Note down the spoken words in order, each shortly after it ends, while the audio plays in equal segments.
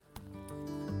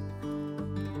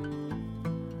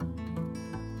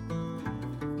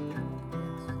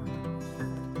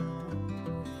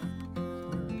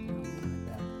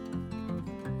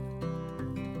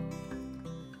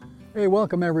Hey,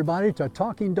 welcome everybody to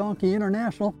Talking Donkey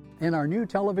International and our new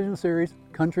television series,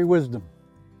 Country Wisdom.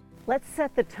 Let's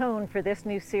set the tone for this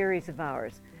new series of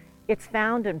ours. It's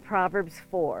found in Proverbs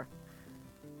 4.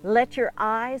 Let your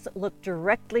eyes look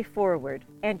directly forward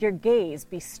and your gaze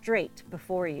be straight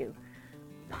before you.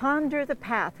 Ponder the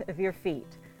path of your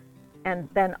feet, and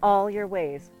then all your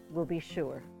ways will be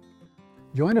sure.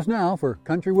 Join us now for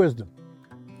Country Wisdom.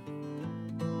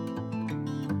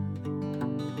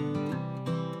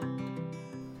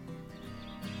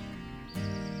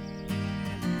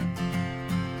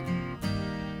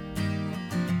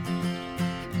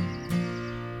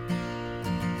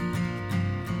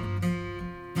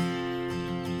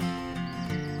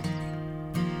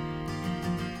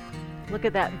 Look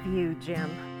at that view,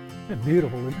 Jim. It's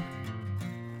beautiful, isn't it?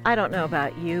 I don't know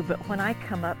about you, but when I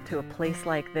come up to a place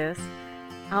like this,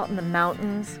 out in the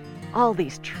mountains, all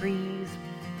these trees,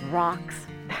 rocks,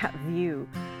 that view,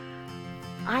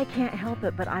 I can't help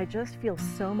it, but I just feel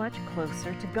so much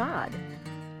closer to God.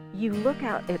 You look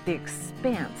out at the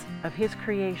expanse of His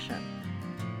creation,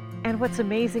 and what's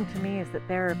amazing to me is that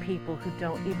there are people who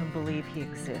don't even believe He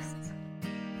exists.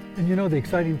 And you know, the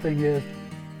exciting thing is,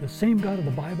 the same God of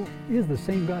the Bible is the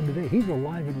same God today. He's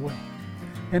alive and well.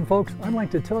 And folks, I'd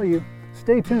like to tell you,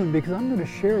 stay tuned because I'm going to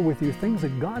share with you things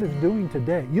that God is doing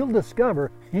today. You'll discover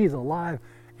He's alive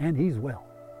and He's well.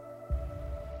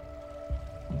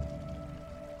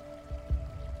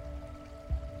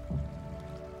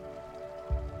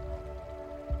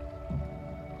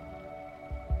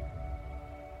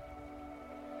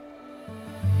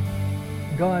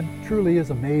 God truly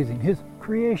is amazing. His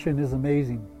creation is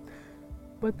amazing.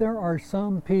 But there are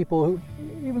some people who,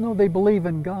 even though they believe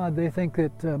in God, they think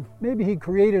that maybe He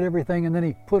created everything and then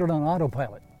He put it on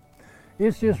autopilot.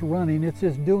 It's just running, it's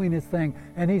just doing its thing,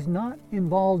 and He's not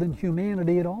involved in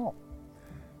humanity at all.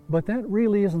 But that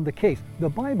really isn't the case. The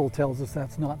Bible tells us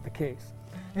that's not the case.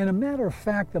 And a matter of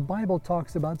fact, the Bible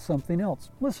talks about something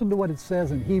else. Listen to what it says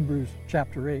in Hebrews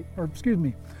chapter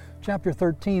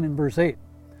 13 and verse 8.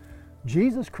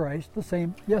 Jesus Christ, the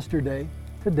same yesterday,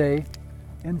 today,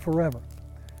 and forever.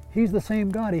 He's the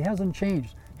same God. He hasn't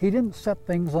changed. He didn't set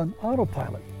things on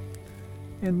autopilot.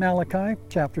 In Malachi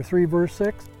chapter 3 verse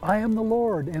 6, I am the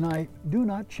Lord and I do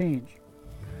not change.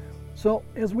 So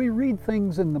as we read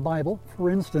things in the Bible, for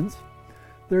instance,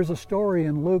 there's a story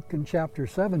in Luke in chapter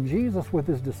 7. Jesus with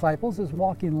His disciples is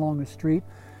walking along a street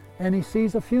and he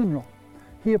sees a funeral.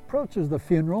 He approaches the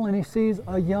funeral and he sees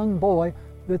a young boy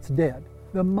that's dead.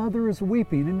 The mother is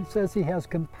weeping and it says He has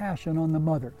compassion on the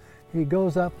mother. He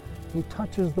goes up, He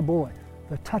touches the boy.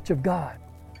 The touch of God.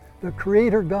 The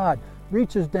Creator God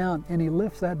reaches down and He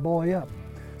lifts that boy up.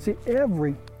 See,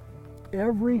 every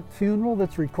funeral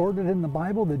that's recorded in the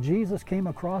Bible that Jesus came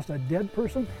across a dead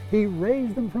person, He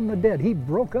raised them from the dead. He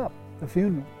broke up the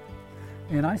funeral.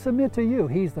 And I submit to you,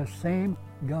 He's the same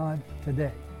God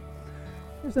today.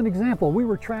 Here's an example. We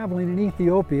were traveling in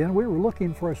Ethiopia and we were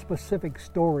looking for a specific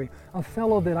story. A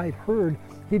fellow that I'd heard,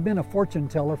 he'd been a fortune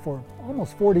teller for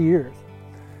almost 40 years.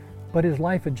 But his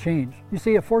life had changed. You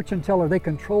see, a fortune teller, they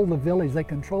control the village, they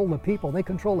control the people, they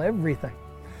control everything.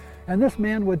 And this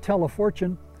man would tell a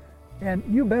fortune, and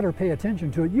you better pay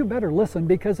attention to it. You better listen,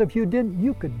 because if you didn't,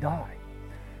 you could die.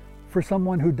 For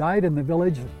someone who died in the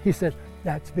village, he said,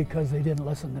 that's because they didn't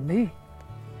listen to me.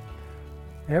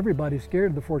 Everybody's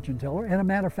scared of the fortune teller, and a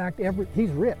matter of fact, he's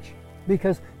rich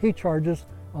because he charges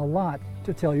a lot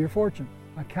to tell your fortune.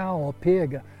 A cow, a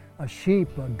pig, a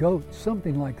sheep, a goat,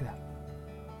 something like that.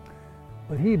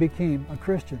 But he became a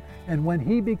Christian, and when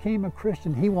he became a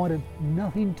Christian, he wanted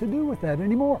nothing to do with that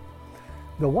anymore.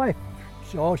 The wife,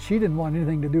 she didn't want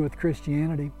anything to do with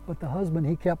Christianity, but the husband,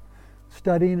 he kept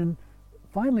studying, and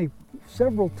finally,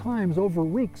 several times over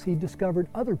weeks, he discovered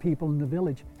other people in the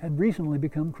village had recently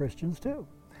become Christians too.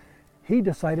 He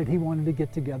decided he wanted to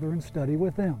get together and study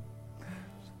with them.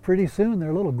 Pretty soon,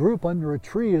 their little group under a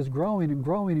tree is growing and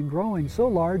growing and growing so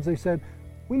large, they said,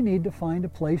 we need to find a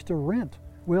place to rent.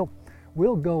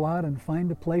 We'll go out and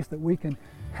find a place that we can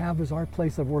have as our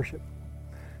place of worship.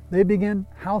 They began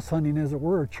house hunting, as it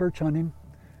were, or church hunting.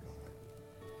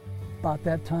 About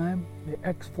that time, the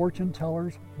ex-fortune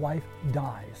teller's wife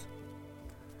dies.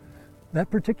 That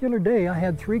particular day, I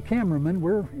had 3 cameramen.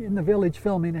 We're in the village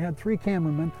filming. I had 3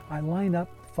 cameramen. I lined up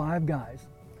 5 guys.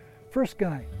 First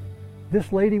guy,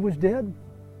 this lady was dead?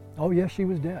 Oh, yes, she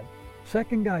was dead.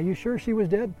 Second guy, you sure she was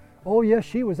dead? Oh, yes,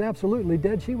 she was absolutely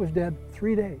dead. She was dead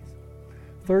 3 days.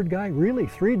 Third guy, really,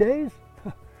 3 days?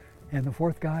 And the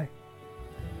fourth guy,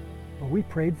 well, we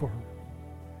prayed for her.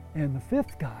 And the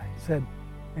fifth guy said,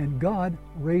 and God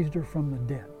raised her from the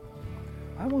dead.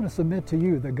 I want to submit to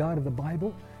you, the God of the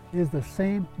Bible, is the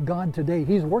same God today.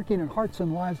 He's working in hearts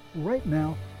and lives right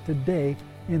now, today,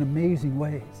 in amazing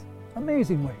ways.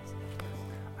 Amazing ways.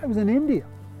 I was in India.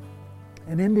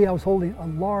 In India, I was holding a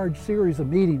large series of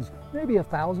meetings, maybe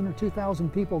 1,000 or 2,000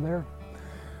 people there.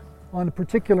 On a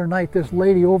particular night, this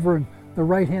lady over in the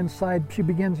right-hand side, she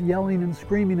begins yelling and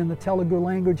screaming in the Telugu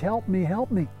language, "Help me,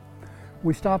 help me."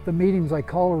 We stop the meetings, I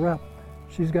call her up.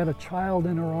 She's got a child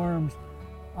in her arms,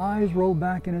 eyes roll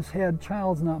back in his head,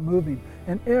 child's not moving.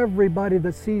 And everybody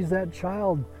that sees that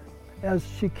child, as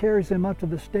she carries him up to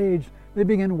the stage, they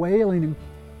begin wailing, and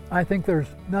I think there's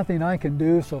nothing I can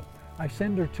do, so I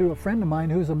send her to a friend of mine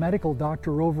who's a medical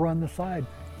doctor over on the side.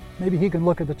 Maybe he can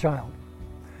look at the child.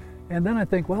 And then I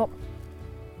think, well,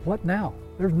 what now?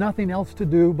 There's nothing else to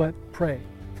do but pray.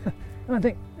 And I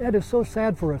think that is so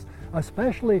sad for us,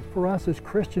 especially for us as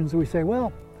Christians. We say,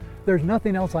 well, there's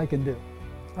nothing else I can do.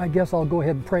 I guess I'll go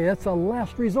ahead and pray. That's a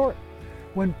last resort,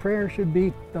 when prayer should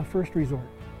be the first resort.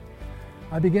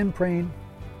 I began praying.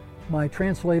 My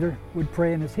translator would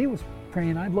pray, and as he was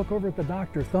praying, I'd look over at the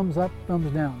doctor, thumbs up,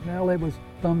 thumbs down. Well, it was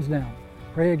thumbs down.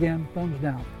 Pray again, thumbs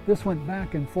down. This went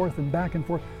back and forth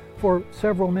for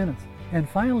several minutes. And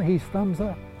finally, he's thumbs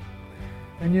up.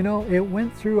 And you know, it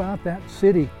went throughout that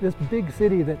city, this big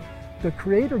city, that the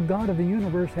Creator God of the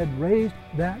universe had raised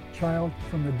that child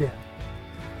from the dead.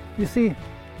 You see,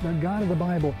 the God of the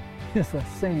Bible is the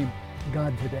same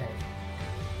God today.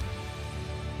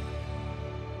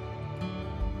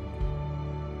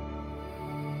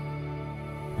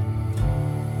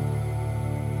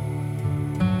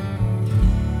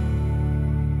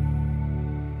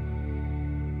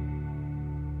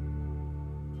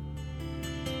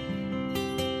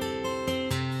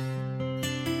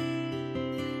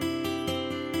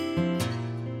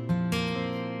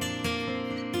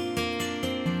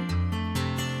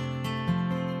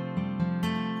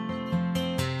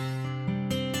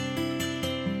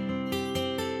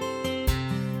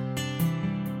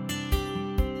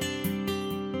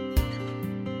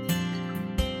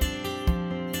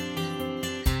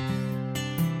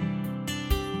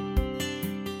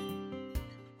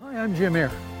 I'm Jim Ayer.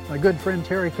 My good friend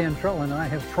Terry Cantrell and I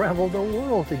have traveled the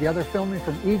world together, filming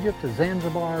from Egypt to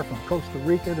Zanzibar, from Costa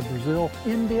Rica to Brazil,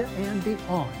 India, and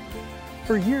beyond.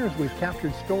 For years, we've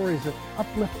captured stories that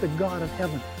uplift the God of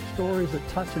heaven, stories that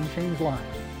touch and change lives.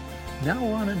 Now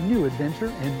we're on a new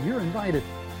adventure, and you're invited.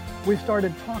 We've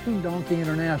started Talking Donkey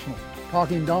International.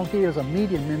 Talking Donkey is a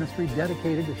media ministry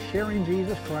dedicated to sharing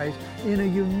Jesus Christ in a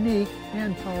unique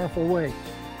and powerful way,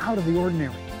 out of the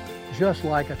ordinary, just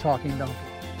like a talking donkey.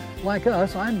 Like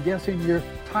us, I'm guessing you're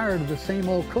tired of the same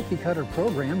old cookie-cutter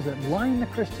programs that line the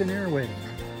Christian airwaves.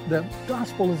 The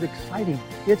gospel is exciting.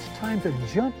 It's time to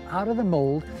jump out of the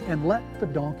mold and let the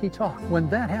donkey talk. When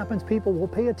that happens, people will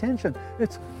pay attention.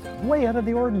 It's way out of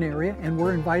the ordinary, and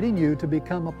we're inviting you to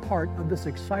become a part of this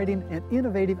exciting and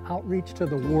innovative outreach to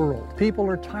the world. People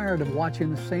are tired of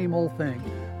watching the same old thing.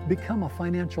 Become a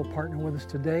financial partner with us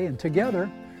today, and together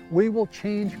we will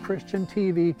change Christian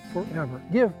TV forever.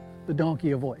 Give the donkey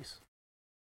a voice.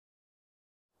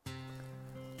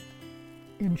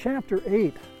 In chapter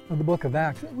 8 of the book of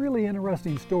Acts, a really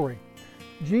interesting story.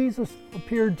 Jesus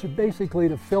appeared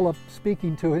to Philip,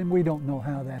 speaking to him. We don't know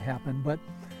how that happened, but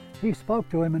he spoke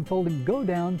to him and told him, go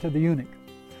down to the eunuch.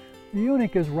 The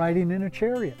eunuch is riding in a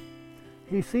chariot.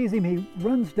 He sees him, he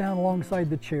runs down alongside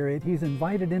the chariot. He's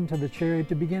invited into the chariot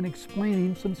to begin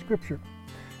explaining some scripture.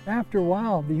 After a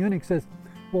while, the eunuch says,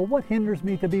 well, what hinders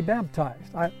me to be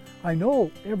baptized? I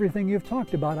know everything you've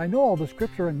talked about. I know all the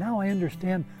scripture, and now I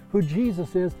understand who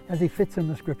Jesus is as he fits in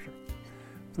the scripture.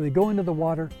 So they go into the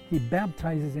water, he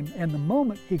baptizes him, and the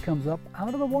moment he comes up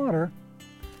out of the water,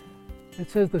 it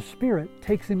says the Spirit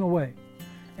takes him away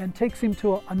and takes him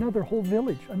to another whole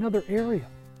village, another area.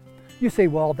 You say,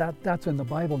 well, that's in the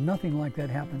Bible. Nothing like that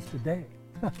happens today.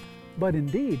 But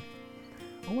indeed,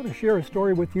 I want to share a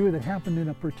story with you that happened in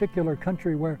a particular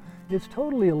country where it's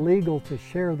totally illegal to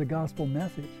share the gospel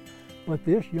message. But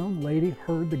this young lady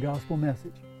heard the gospel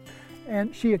message.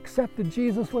 And she accepted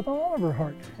Jesus with all of her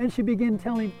heart. And she began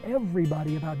telling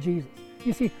everybody about Jesus.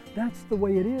 You see, that's the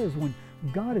way it is when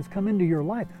God has come into your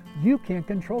life. You can't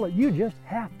control it. You just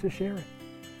have to share it.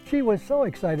 She was so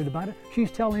excited about it.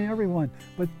 She's telling everyone.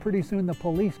 But pretty soon the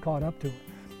police caught up to her.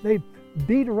 They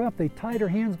beat her up. They tied her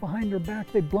hands behind her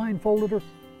back. They blindfolded her.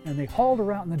 And they hauled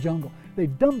her out in the jungle. They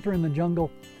dumped her in the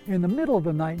jungle in the middle of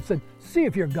the night and said, see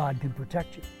if your God can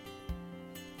protect you.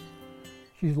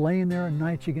 She's laying there at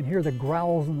night. She can hear the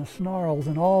growls and the snarls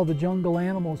and all the jungle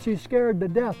animals. She's scared to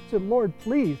death. She said, Lord,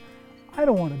 please, I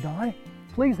don't want to die.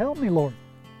 Please help me, Lord.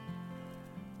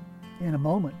 In a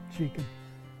moment, she could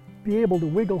be able to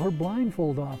wiggle her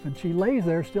blindfold off. And she lays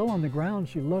there still on the ground.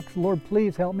 She looks, Lord,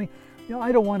 please help me.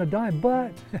 I don't want to die,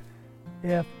 but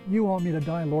if you want me to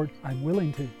die, Lord, I'm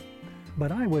willing to.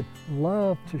 But I would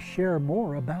love to share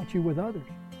more about you with others.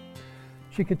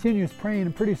 She continues praying,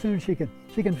 and pretty soon she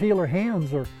can feel her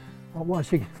hands,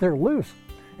 they're loose.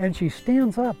 And she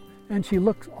stands up and she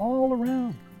looks all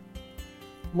around.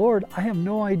 Lord, I have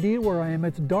no idea where I am.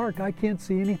 It's dark. I can't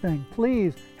see anything.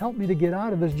 Please help me to get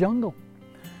out of this jungle.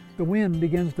 The wind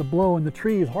begins to blow in the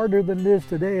trees harder than it is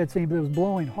today. It seems it was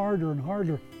blowing harder and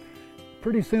harder.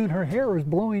 Pretty soon her hair is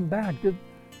blowing back, and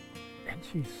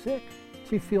she's sick.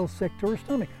 She feels sick to her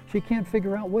stomach. She can't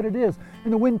figure out what it is.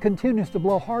 And the wind continues to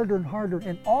blow harder and harder.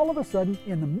 And all of a sudden,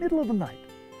 in the middle of the night,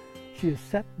 she is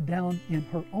set down in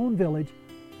her own village,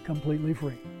 completely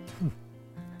free.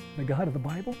 The God of the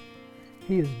Bible,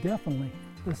 He is definitely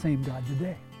the same God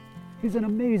today. He's an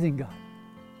amazing God.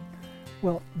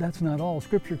 Well, that's not all.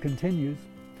 Scripture continues.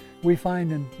 We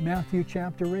find in Matthew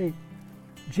chapter 8,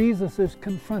 Jesus is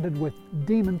confronted with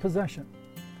demon possession.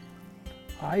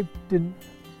 At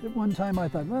one time I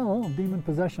thought, well, demon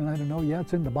possession, I don't know. Yeah,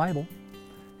 it's in the Bible.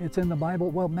 It's in the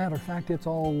Bible. Well, matter of fact, it's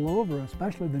all over,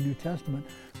 especially the New Testament.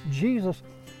 Jesus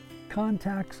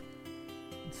contacts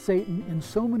Satan in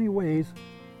so many ways.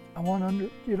 I want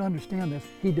you to understand this.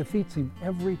 He defeats him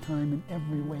every time in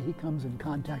every way he comes in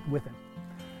contact with him.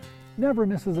 Never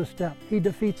misses a step. He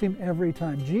defeats him every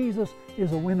time. Jesus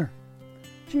is a winner.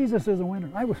 Jesus is a winner.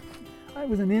 I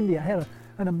was in India. I had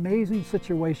an amazing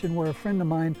situation where a friend of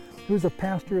mine who's a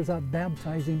pastor is out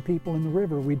baptizing people in the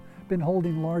river. We'd been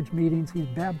holding large meetings. He's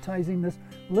baptizing this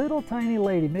little tiny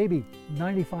lady, maybe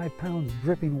 95 pounds,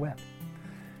 dripping wet.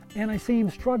 And I see him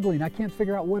struggling. I can't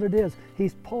figure out what it is.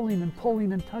 He's pulling and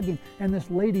pulling and tugging, and this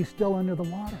lady's still under the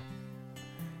water.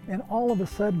 And all of a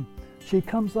sudden, she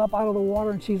comes up out of the water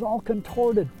and she's all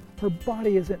contorted. Her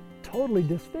body is totally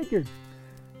disfigured.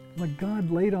 But God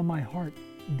laid on my heart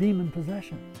demon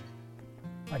possession.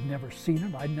 I'd never seen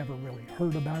it. I'd never really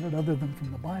heard about it other than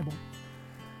from the Bible.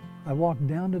 I walked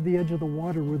down to the edge of the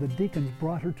water where the deacons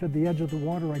brought her to the edge of the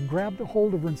water. I grabbed a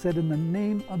hold of her and said, in the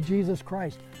name of Jesus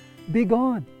Christ, be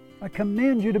gone. I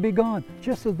command you to be gone,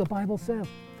 just as the Bible says.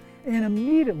 And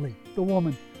immediately the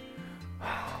woman,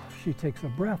 she takes a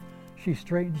breath, she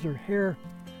straightens her hair,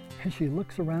 and she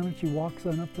looks around and she walks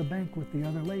on up the bank with the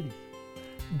other lady.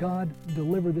 God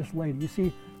delivered this lady. You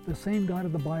see, the same God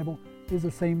of the Bible is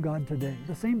the same God today.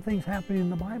 The same things happening in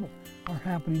the Bible are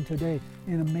happening today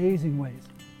in amazing ways.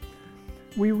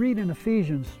 We read in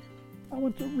Ephesians, I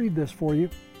want to read this for you,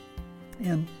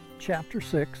 in chapter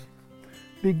 6,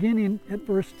 beginning at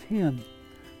verse 10.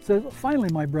 It says, finally,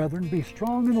 my brethren, be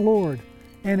strong in the Lord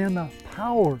and in the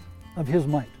power of His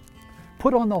might.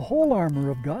 Put on the whole armor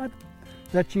of God,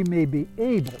 that ye may be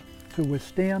able to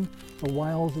withstand the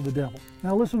wiles of the devil.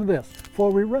 Now listen to this.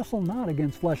 For we wrestle not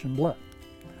against flesh and blood,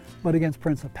 but against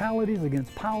principalities,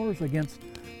 against powers, against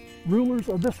rulers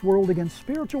of this world, against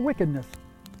spiritual wickedness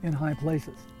in high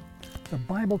places. The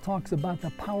Bible talks about the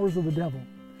powers of the devil.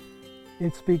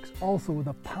 It speaks also of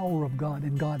the power of God,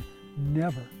 and God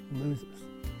never loses.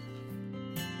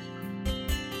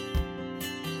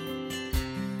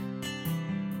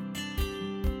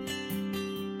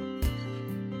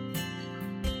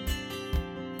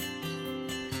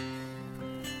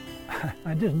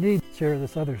 I just need to share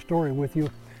this other story with you.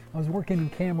 I was working in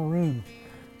Cameroon.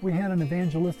 We had an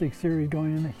evangelistic series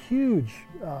going in a huge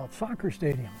soccer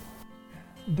stadium.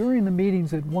 During the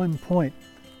meetings at one point,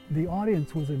 the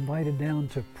audience was invited down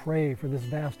to pray for this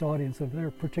vast audience of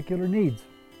their particular needs.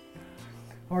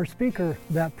 Our speaker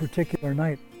that particular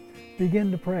night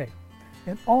began to pray.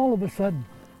 And all of a sudden,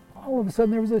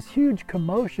 there was this huge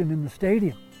commotion in the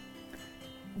stadium.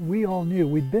 We all knew,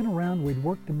 we'd been around, we'd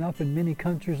worked enough in many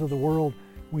countries of the world,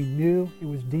 we knew it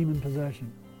was demon possession.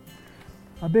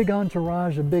 A big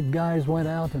entourage of big guys went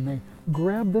out and they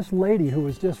grabbed this lady who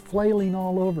was just flailing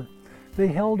all over. They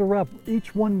held her up,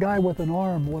 each one guy with an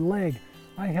arm, one leg.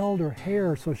 I held her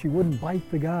hair so she wouldn't bite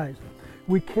the guys.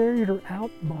 We carried her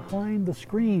out behind the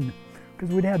screen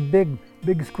because we'd had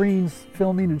big screens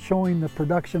filming and showing the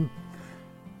production.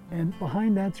 And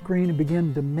behind that screen, it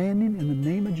began demanding in the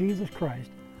name of Jesus Christ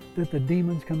that the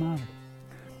demons come out of her.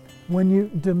 When you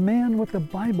demand what the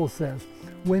Bible says,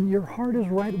 when your heart is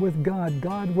right with God,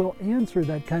 God will answer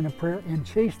that kind of prayer and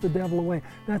chase the devil away.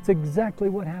 That's exactly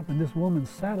what happened. This woman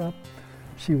sat up,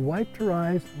 she wiped her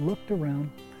eyes, looked around,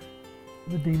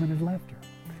 the demon had left her.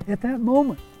 At that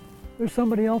moment, there's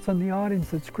somebody else in the audience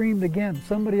that screamed again.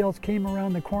 Somebody else came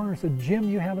around the corner and said, Jim,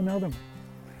 you have another one.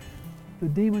 The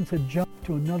demons had jumped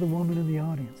to another woman in the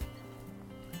audience.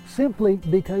 Simply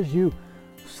because you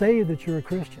say that you're a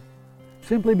Christian.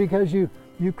 Simply because you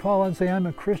call and say, I'm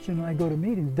a Christian and I go to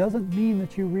meetings, doesn't mean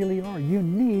that you really are. You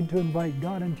need to invite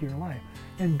God into your life.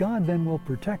 And God then will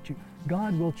protect you.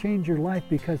 God will change your life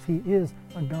because He is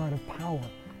a God of power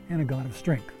and a God of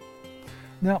strength.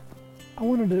 Now, I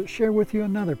wanted to share with you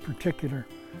another particular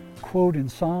quote in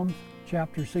Psalms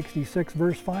chapter 66,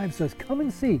 verse 5 says, come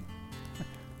and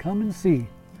see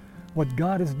what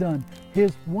God has done,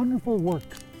 His wonderful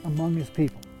works among His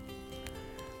people.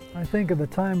 I think of the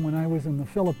time when I was in the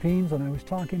Philippines and I was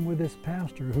talking with this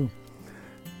pastor who,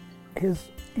 his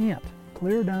aunt,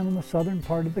 clear down in the southern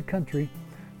part of the country,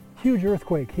 huge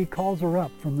earthquake. He calls her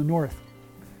up from the north.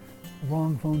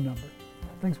 Wrong phone number.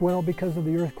 Thinks, well, because of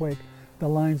the earthquake, the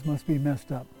lines must be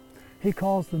messed up. He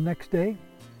calls the next day,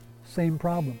 same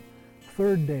problem.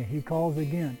 Third day, he calls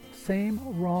again. Same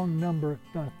wrong number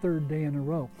the third day in a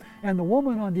row. And the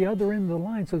woman on the other end of the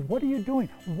line says, what are you doing?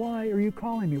 Why are you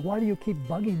calling me? Why do you keep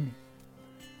bugging me?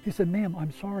 He said, ma'am,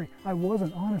 I'm sorry. I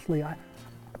wasn't, honestly.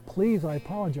 Please, I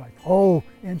apologize. Oh,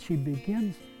 and she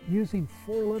begins using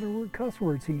 4-letter word cuss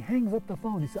words. He hangs up the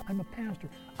phone. He said, I'm a pastor.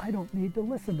 I don't need to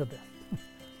listen to this.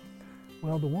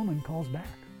 Well, the woman calls back.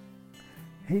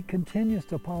 He continues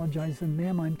to apologize and,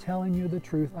 ma'am, I'm telling you the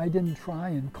truth. I didn't try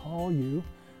and call you.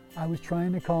 I was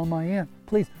trying to call my aunt.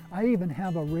 Please, I even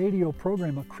have a radio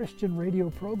program, a Christian radio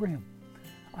program.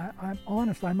 I'm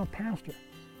honest, I'm a pastor.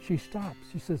 She stops.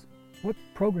 She says, what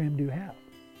program do you have?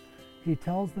 He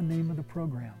tells the name of the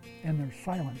program, and there's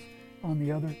silence on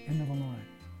the other end of the line.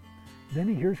 Then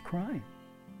he hears crying.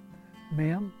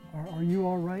 Ma'am, are you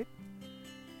all right?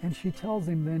 And she tells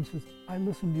him then, she says, I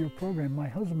listened to your program. My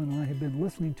husband and I have been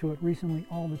listening to it recently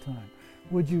all the time.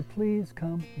 Would you please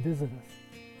come visit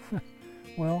us?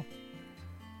 Well,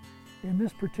 in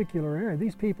this particular area,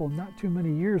 these people not too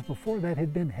many years before that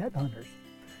had been headhunters.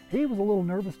 He was a little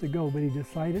nervous to go, but he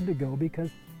decided to go because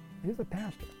he's a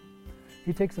pastor.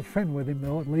 He takes a friend with him,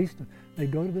 though, at least. They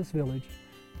go to this village,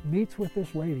 meets with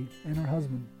this lady and her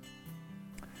husband.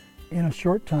 In a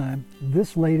short time,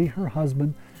 this lady, her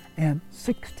husband, and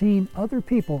 16 other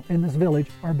people in this village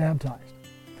are baptized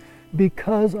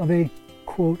because of a,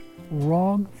 quote,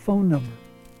 wrong phone number.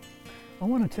 I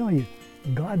want to tell you,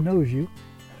 God knows you.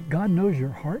 God knows your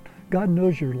heart. God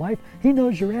knows your life. He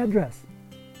knows your address.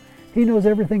 He knows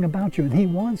everything about you, and He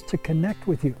wants to connect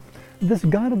with you. This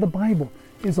God of the Bible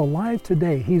is alive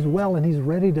today. He's well, and He's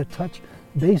ready to touch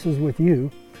bases with you,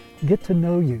 get to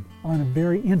know you on a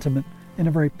very intimate and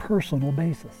a very personal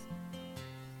basis.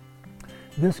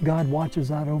 This God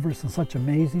watches out over us in such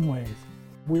amazing ways.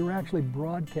 We were actually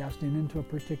broadcasting into a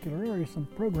particular area, some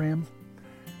programs,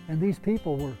 and these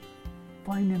people were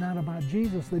finding out about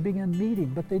Jesus. They began meeting,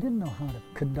 but they didn't know how to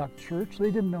conduct church. They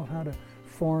didn't know how to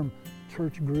form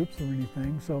church groups or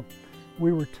anything. So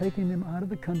we were taking them out of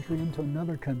the country into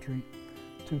another country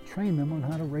to train them on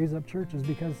how to raise up churches,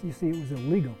 because you see, it was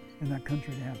illegal in that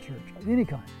country to have church of any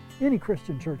kind, any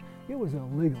Christian church. It was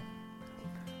illegal.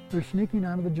 They're sneaking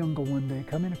out of the jungle one day,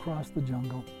 coming across the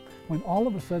jungle, when all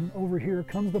of a sudden over here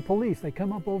comes the police. They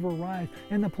come up over a rise,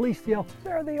 and the police yell,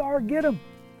 there they are, get them.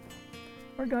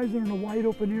 Our guys are in a wide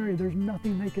open area. There's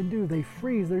nothing they can do. They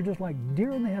freeze. They're just like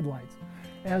deer in the headlights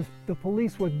as the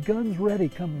police with guns ready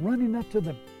come running up to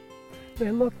them. They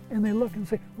look and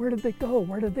say, where did they go?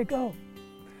 Where did they go?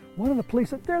 One of the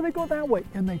police said, there they go that way.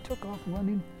 And they took off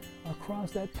running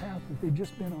across that path that they'd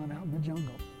just been on out in the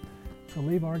jungle to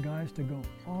leave our guys to go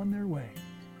on their way.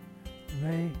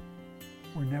 They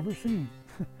were never seen.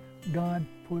 God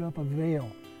put up a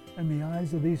veil in the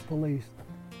eyes of these police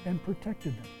and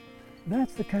protected them.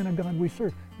 That's the kind of God we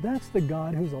serve. That's the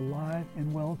God who's alive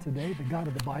and well today, the God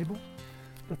of the Bible.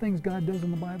 The things God does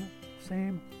in the Bible,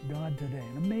 same God today,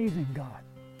 an amazing God.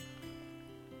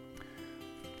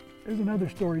 There's another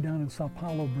story down in Sao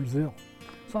Paulo, Brazil.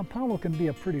 Sao Paulo can be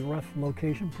a pretty rough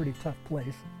location, pretty tough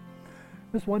place.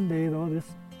 This one day, though, this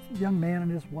young man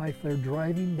and his wife, they're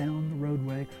driving down the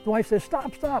roadway. The wife says,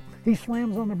 stop, stop. He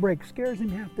slams on the brakes, scares him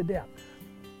half to death.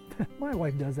 My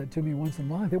wife does that to me once in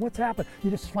a while. I say, what's happened? You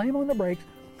just slam on the brakes,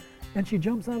 and she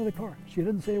jumps out of the car. She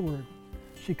doesn't say a word.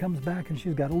 She comes back, and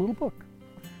she's got a little book.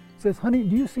 Says, honey,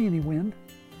 do you see any wind?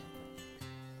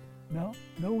 No,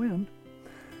 no wind.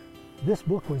 This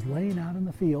book was laying out in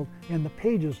the field, and the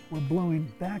pages were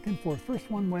blowing back and forth, first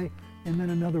one way and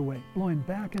then another way, blowing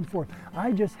back and forth.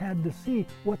 I just had to see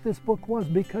what this book was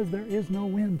because there is no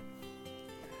wind.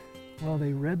 Well,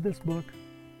 they read this book.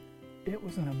 It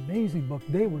was an amazing book.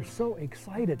 They were so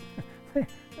excited.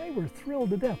 They were thrilled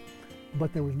to death.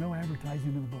 But there was no advertising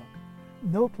in the book.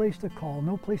 No place to call,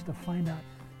 no place to find out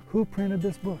who printed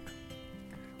this book.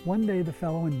 One day the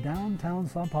fellow in downtown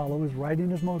Sao Paulo was riding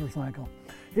his motorcycle.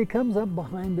 He comes up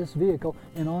behind this vehicle,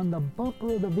 and on the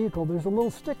bumper of the vehicle there's a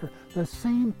little sticker, the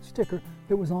same sticker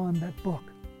that was on that book.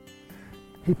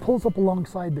 He pulls up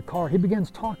alongside the car. He begins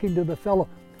talking to the fellow.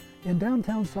 In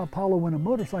downtown Sao Paulo, when a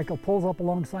motorcycle pulls up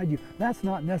alongside you, that's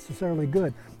not necessarily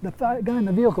good. The guy in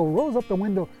the vehicle rolls up the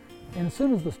window, and as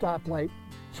soon as the stoplight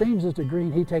changes to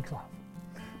green, he takes off.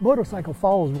 Motorcycle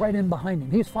follows right in behind him.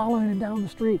 He's following him down the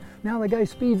street. Now the guy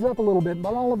speeds up a little bit,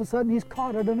 but all of a sudden he's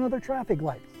caught at another traffic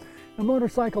light. The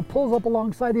motorcycle pulls up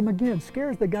alongside him again,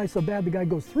 scares the guy so bad the guy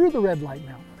goes through the red light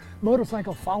now.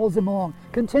 Motorcycle follows him along,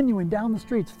 continuing down the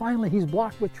streets. Finally, he's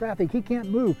blocked with traffic. He can't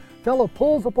move. Fellow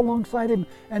pulls up alongside him,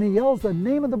 and he yells the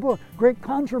name of the book, Great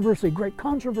Controversy, Great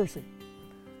Controversy.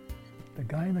 The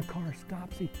guy in the car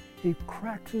stops. He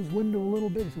cracks his window a little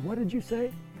bit. He says, "What did you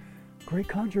say?" Great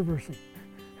Controversy.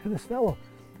 And this fellow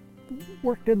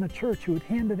worked in the church who had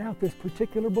handed out this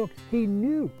particular book. He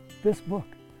knew this book.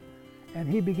 And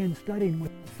he began studying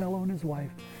with the fellow and his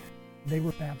wife. They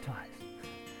were baptized.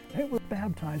 They were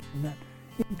baptized in that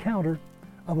encounter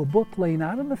of a book laying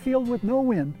out in the field with no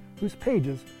wind, whose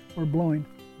pages were blowing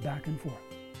back and forth.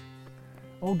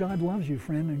 Oh, God loves you,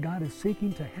 friend, and God is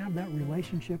seeking to have that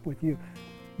relationship with you.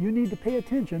 You need to pay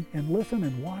attention and listen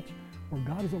and watch where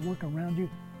God is at work around you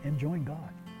and join God.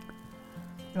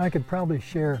 And I could probably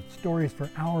share stories for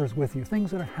hours with you,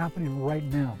 things that are happening right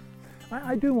now.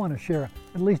 I do want to share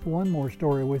at least one more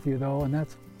story with you, though, and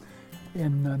that's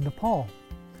in Nepal.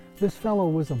 This fellow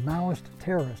was a Maoist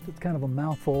terrorist. It's kind of a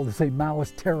mouthful to say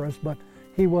Maoist terrorist, but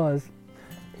he was.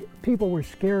 People were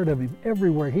scared of him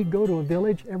everywhere. He'd go to a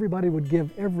village, everybody would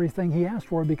give everything he asked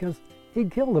for because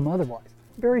he'd kill them otherwise.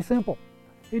 Very simple.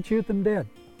 He'd shoot them dead.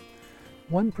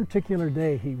 One particular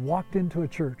day, he walked into a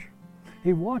church.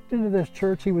 He walked into this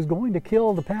church. He was going to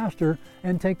kill the pastor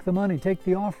and take the money, take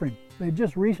the offering. They'd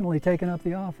just recently taken up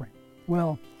the offering.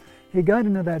 Well, he got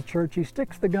into that church. He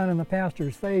sticks the gun in the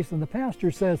pastor's face, and the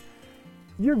pastor says,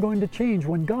 "You're going to change.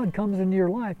 When God comes into your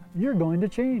life, you're going to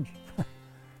change."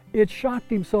 It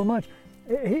shocked him so much.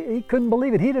 He couldn't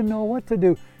believe it. He didn't know what to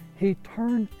do. He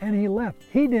turned and he left.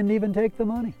 He didn't even take the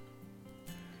money.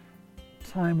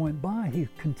 Time went by. He's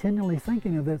continually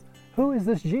thinking of this. Who is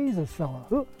this Jesus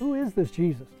fellow? Who is this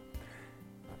Jesus?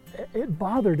 It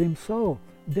bothered him so,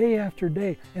 day after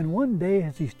day. And one day,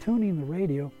 as he's tuning the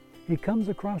radio, he comes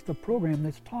across a program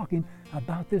that's talking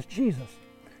about this Jesus.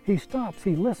 He stops,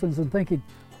 he listens and thinking,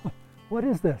 what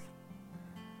is this?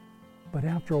 But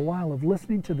after a while of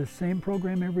listening to the same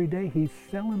program every day, he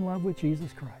fell in love with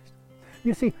Jesus Christ.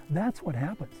 You see, that's what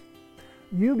happens.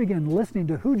 You begin listening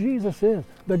to who Jesus is,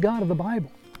 the God of the Bible,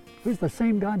 who's the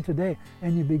same God today,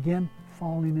 and you begin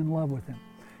falling in love with him.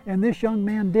 And this young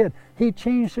man did. He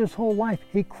changed his whole life.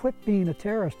 He quit being a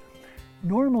terrorist.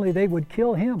 Normally they would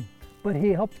kill him, but he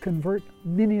helped convert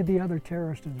many of the other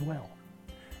terrorists as well.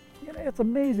 You know, it's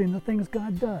amazing the things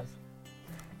God does.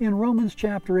 In Romans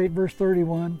chapter 8, verse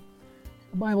 31,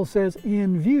 the Bible says,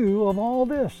 in view of all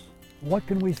this, what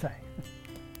can we say?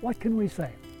 What can we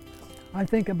say? I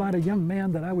think about a young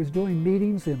man that I was doing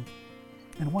meetings in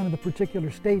one of the particular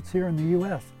states here in the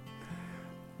U.S.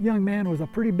 Young man was a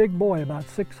pretty big boy, about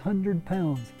 600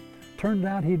 pounds. Turned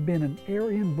out he'd been an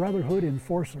Aryan Brotherhood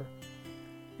enforcer.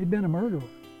 He'd been a murderer.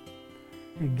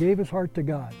 He gave his heart to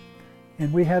God.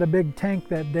 And we had a big tank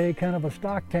that day, kind of a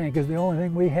stock tank is the only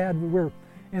thing we had. We were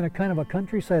in a kind of a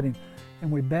country setting,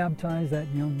 and we baptized that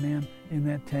young man in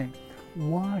that tank.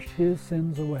 Washed his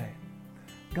sins away.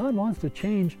 God wants to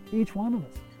change each one of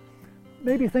us.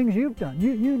 Maybe things you've done.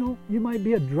 You know, you might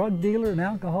be a drug dealer, an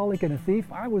alcoholic, and a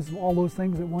thief. I was all those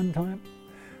things at one time.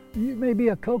 You may be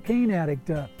a cocaine addict.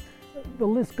 The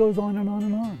list goes on and on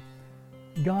and on.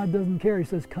 God doesn't care. He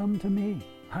says, come to me.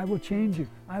 I will change you.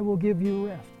 I will give you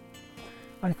rest.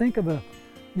 I think of a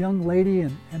young lady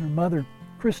and her mother,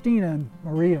 Christina and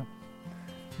Maria.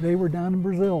 They were down in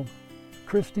Brazil.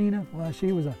 Christina, well,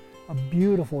 she was a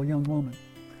beautiful young woman.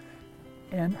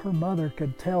 And her mother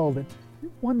could tell that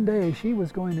one day she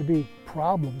was going to be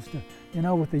problems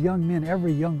with the young men.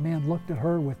 Every young man looked at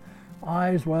her with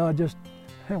eyes, well, just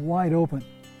wide open.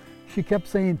 She kept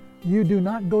saying, you do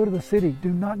not go to the city. Do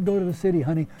not go to the city,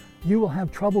 honey. You will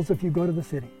have troubles if you go to the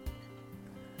city.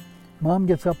 Mom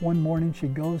gets up one morning, she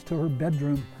goes to her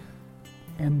bedroom,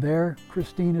 and there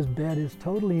Christina's bed is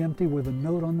totally empty with a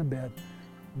note on the bed.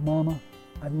 Mama,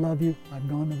 I love you. I've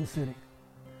gone to the city.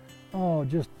 Oh,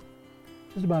 just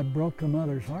about broke the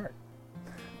mother's heart.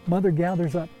 Mother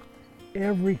gathers up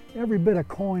every bit of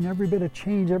coin, every bit of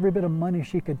change, every bit of money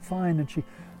she could find, and she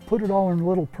put it all in a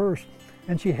little purse,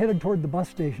 and she headed toward the bus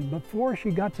station. Before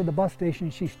she got to the bus station,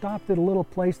 she stopped at a little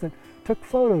place that took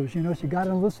photos. She got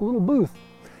in this little booth,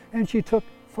 and she took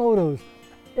photos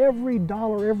every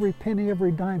dollar, every penny,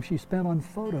 every dime she spent on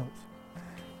photos.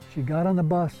 She got on the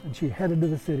bus and she headed to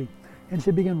the city, and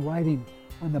she began writing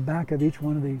on the back of each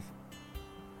one of these.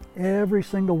 Every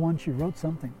single one, she wrote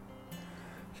something.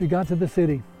 She got to the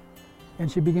city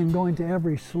and she began going to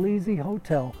every sleazy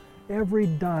hotel, every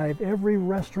dive, every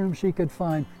restroom she could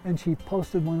find, and she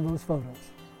posted one of those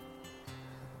photos.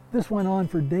 This went on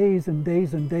for days and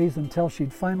days and days until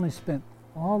she'd finally spent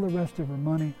all the rest of her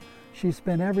money. She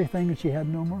spent everything and she had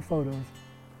no more photos,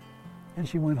 and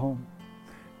she went home.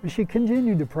 But she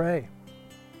continued to pray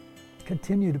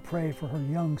for her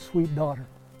young, sweet daughter.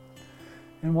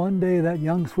 And one day that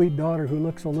young, sweet daughter, who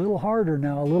looks a little harder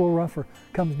now, a little rougher,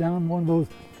 comes down one of those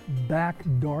back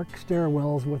dark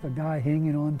stairwells with a guy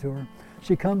hanging on to her.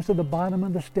 She comes to the bottom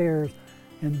of the stairs,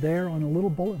 and there on a little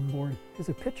bulletin board is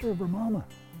a picture of her mama.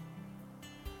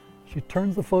 She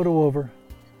turns the photo over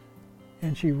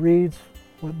and she reads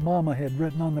what Mama had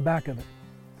written on the back of it.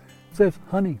 It says,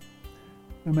 "Honey,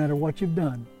 no matter what you've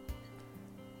done,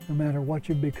 no matter what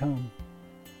you've become,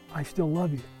 I still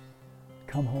love you.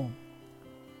 Come home."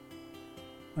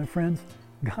 My friends,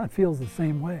 God feels the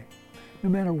same way. No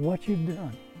matter what you've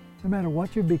done, no matter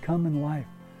what you've become in life,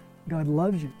 God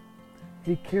loves you.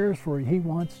 He cares for you. He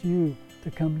wants you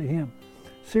to come to Him.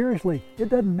 Seriously, it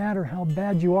doesn't matter how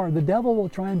bad you are. The devil will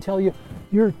try and tell you,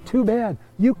 you're too bad.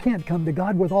 You can't come to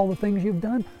God with all the things you've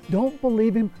done. Don't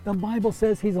believe him. The Bible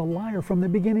says he's a liar from the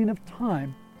beginning of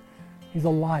time. He's a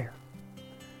liar.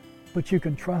 But you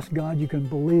can trust God. You can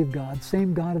believe God.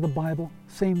 Same God of the Bible,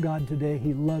 same God today.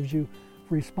 He loves you.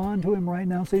 Respond to Him right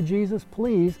now. Say, "Jesus,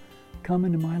 please come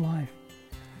into my life."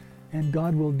 And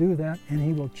God will do that, and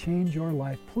He will change your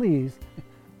life. Please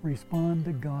respond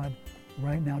to God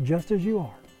right now, just as you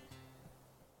are.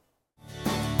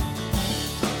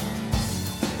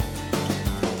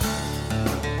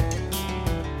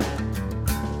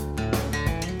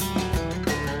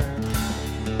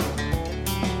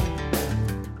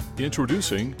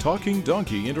 Introducing Talking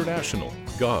Donkey International.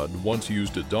 God once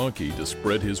used a donkey to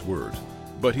spread His word,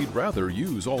 but He'd rather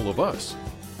use all of us.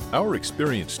 Our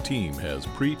experienced team has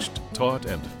preached, taught,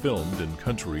 and filmed in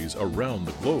countries around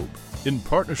the globe. In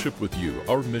partnership with you,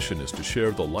 our mission is to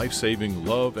share the life-saving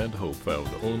love and hope found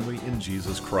only in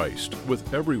Jesus Christ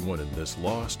with everyone in this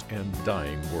lost and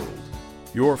dying world.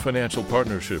 Your financial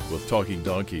partnership with Talking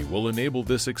Donkey will enable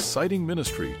this exciting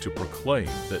ministry to proclaim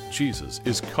that Jesus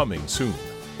is coming soon.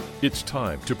 It's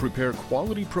time to prepare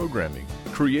quality programming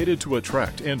created to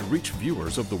attract and reach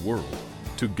viewers of the world.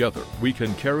 Together, we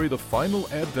can carry the final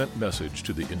Advent message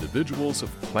to the individuals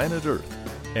of planet Earth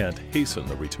and hasten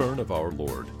the return of our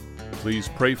Lord. Please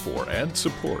pray for and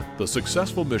support the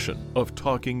successful mission of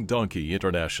Talking Donkey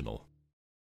International.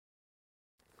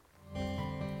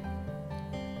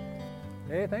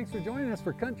 Hey, thanks for joining us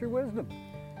for Country Wisdom.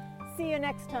 See you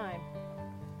next time.